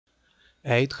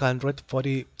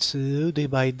842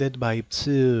 divided by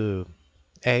 2.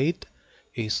 8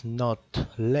 is not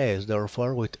less,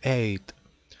 therefore with 8.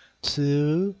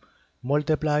 2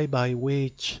 multiplied by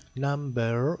which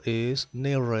number is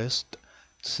nearest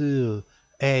to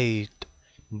 8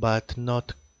 but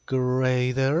not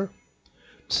greater.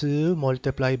 2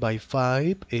 multiplied by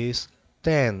 5 is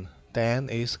 10. 10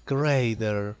 is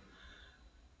greater.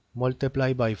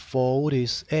 Multiplied by 4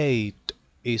 is 8.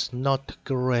 Is not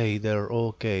greater.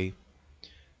 Okay.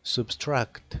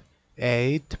 Subtract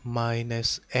 8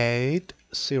 minus 8,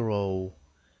 0.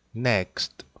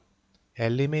 Next.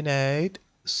 Eliminate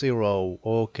 0.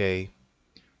 Okay.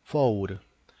 4.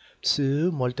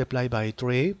 2 multiplied by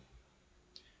 3.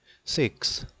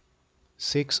 6.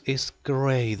 6 is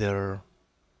greater.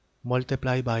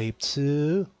 Multiply by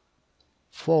 2.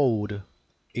 4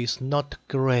 is not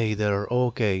greater.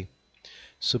 Okay.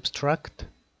 Subtract.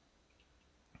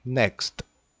 Next.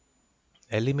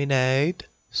 Eliminate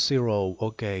 0.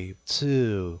 Okay.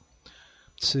 2.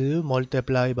 2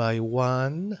 multiplied by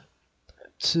 1.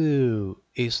 2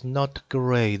 is not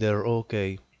greater.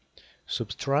 Okay.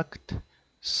 Subtract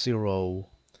 0.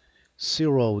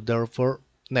 0. Therefore,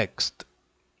 next.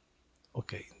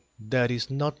 Okay. That is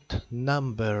not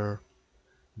number.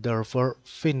 Therefore,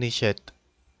 finish it.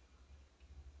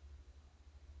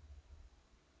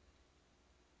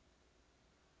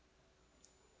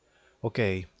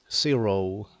 Okay,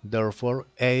 0. Therefore,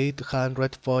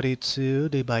 842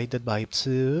 divided by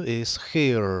 2 is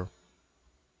here.